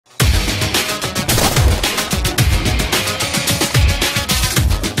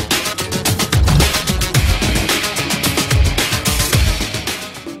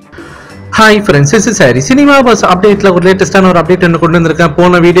Hi friends, this is Harry. Cinemabuz update la latest ஆன ஒரு update என்ன கொண்டு வந்திருக்கேன்.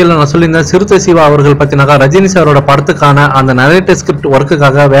 போன வீடியோல நான் சொல்லியிருந்தேன் சிறுத்தை சிவா அவர்கள் பத்தினாக்கா ரஜினி சாரோட படத்துக்கான அந்த நரேட்டிவ் ஸ்கிரிப்ட்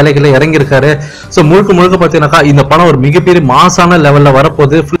ஒர்க்குக்காக வேலைகளை இறங்கி இருக்காரு. ஸோ முழுக்க பத்தினாக்கா இந்த படம் ஒரு மிகப்பெரிய மாசான லெவல்ல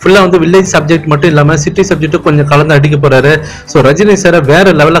வரப்போகுது. ஃபுல்லா வந்து வில்லேஜ் சப்ஜெக்ட் மட்டும் இல்லாம சிட்டி சப்ஜெக்ட்டும் கொஞ்சம் கலந்து அடிக்க போறாரு. ஸோ ரஜினி சாரை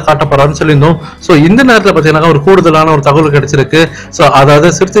வேற லெவல்ல காட்ட போறாருன்னு சொல்லியிருந்தோம். ஸோ இந்த நேரத்தில் பார்த்தீங்கன்னா ஒரு கூடுதலான ஒரு தகவல் கிடைச்சிருக்கு. ஸோ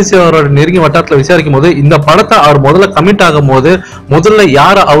அதாவது சிறுத்தை சிவா அவரோட நெருங்கிய வட்டாரத்தில் விசாரிக்கும் போது இந்த படத்தை அவர் முதல்ல கமிட் ஆகும் போது முதல்ல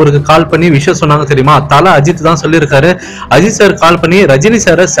யார் அவருக்கு கால் பண்ணி விஷயம் சொன்னாங்க தெரியுமா? தல அஜித் தான் சொல்லியிருக்காரு. அஜித் சார் கால் பண்ணி ரஜினி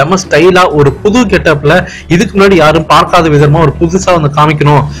சாரை செம ஸ்டைலா ஒரு புது கெட்டப்ல இதுக்கு முன்னாடி யாரும் பார்க்காத விதமா ஒரு புதுசா வந்து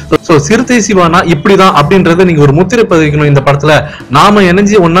காமிக்கணும். சோ சிறுத்தை சிவானா இப்படிதான் அப்படின்றத நீங்க ஒரு முத்திரை பதிக்கணும். இந்த படத்துல நாம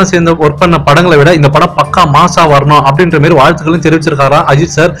இணைஞ்சு ஒன்னா சேர்ந்து ஒர்க் பண்ண படங்களை விட இந்த படம் பக்கா மாசா வரணும் அப்படின்ற மாதிரி வாழ்த்துக்களும் தெரிவிச்சிருக்காரா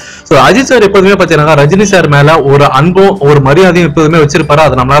Ajith sir. So Ajith sir எப்போதுமே பாத்தீங்கன்னா ரஜினி சார் மேல ஒரு அன்பும் ஒரு மரியாதையும் எப்போதுமே வச்சிருப்பாரு.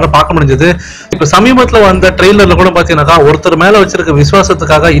 அதை நம்மளால பார்க்க முடிஞ்சது. இப்ப சமீபத்துல வந்த ட்ரெய்லர்ல கூட பாத்தீங்கன்னா ஒருத்தர் மேல வச்சிருக்க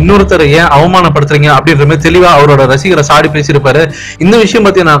விசுவாசத்துக்காக இன்னொருத்தர் ஏன் அவமானப்படுத்துறீங்க அப்படின்ற மாதிரி தெளிவா அவரோட ரசிகரை சாடி பேசியிருப்பாரு. இந்த விஷயம்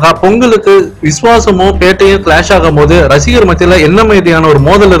பாத்தீங்கன்னாக்கா பொங்கலுக்கு விசுவாசமும் பேட்டையும் கிளாஷ் ஆகும் போது ரசிகர் மத்தியில என்ன மாதிரியான ஒரு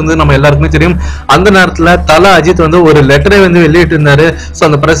மோதல் இருந்து நம்ம எல்லாருக்குமே தெரியும். அந்த நேரத்துல தல அஜித் வந்து ஒரு லெட்டரை வந்து வெளியிட்டு இருந்தாரு. சோ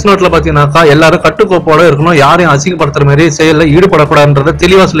அந்த பிரஸ் நோட்ல பாத்தீங்கன்னாக்கா எல்லாரும் கட்டுக்கோப்போட இருக்கணும், யாரையும் அசிங்கப்படுத்துற மாதிரி செயல்ல ஈடுபடக்கூடாதுன்றத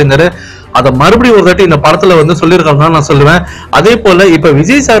தெளிவா சொல்லியிருந்தாரு. அதை மறுபடியும் ஒரு தாட்டி இந்த படத்துல வந்து சொல்லியிருக்காங்க நான் சொல்லுவேன். அதே போல இப்ப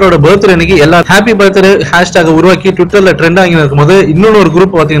விஜய் சாரோட பர்த்டே அன்னைக்கு எல்லா ஹாப்பி பர்த்டே ஹேஷ்டாக உருவாக்கி ட்விட்டர்ல ட்ரெண்ட் ஆகி இருக்கும்போது இன்னொரு ஒரு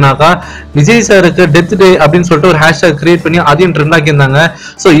குரூப் பாத்தீங்கன்னாக்கா விஜய் சாருக்கு டெத் டே அப்படின்னு சொல்லிட்டு ஒரு ஹேஷ்டாக் கிரியேட் பண்ணி அதையும் ட்ரெண்ட் ஆக்கி இருந்தாங்க.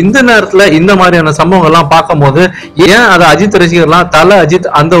 சோ இந்த நேரத்துல இந்த மாதிரியான சம்பவங்கள்லாம் பார்க்கும் போது ஏன் அதை அஜித் ரசிகர்லாம் தல அஜித்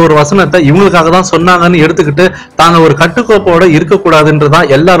அந்த ஒரு வசனத்தை இவங்களுக்காக தான் சொன்னாங்கன்னு எடுத்துக்கிட்டு தாங்க ஒரு கட்டுக்கோப்போட இருக்கக்கூடாதுன்றதான்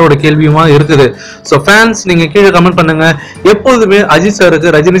எல்லாரோட கேள்வியுமா இருக்குது. சோ ஃபேன்ஸ் நீங்க கீழே கமெண்ட் பண்ணுங்க. எப்போதுமே அஜித்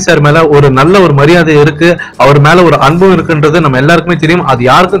சாருக்கு ரஜினி சார் மேல ஒரு நல்ல ஒரு மரியாதை இருக்கு, அவர் மேல ஒரு அன்பும் இருக்குன்றது நம்ம எல்லாருக்குமே தெரியும். அது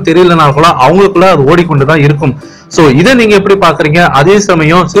யாருக்கும் தெரியலனாலும் கூட அவங்களுக்குள்ள அது ஓடிக்கொண்டுதான் இருக்கும். சோ இதை நீங்க எப்படி பாக்குறீங்க? அதே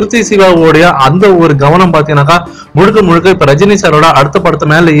சமயம் சிறுத்தை சிவாவோடைய அந்த ஒரு கவனம் பாத்தீங்கன்னாக்கா முழுக்க இப்ப ரஜினி சாரோட அடுத்த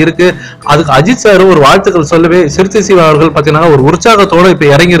படத்து மேல இருக்கு. அதுக்கு அஜித் சார் ஒரு வாழ்த்துக்கள் சொல்லவே சிறுத்தை சிவா அவர்கள் பாத்தீங்கன்னா ஒரு உற்சாகத்தோட இப்ப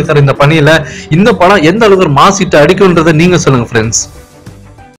இறங்கி இருக்காரு இந்த பணியில. இந்த படம் எந்த அளவுக்கு மாசிட்டு அடிக்கும்ன்றதை நீங்க சொல்லுங்க ஃப்ரெண்ட்ஸ்.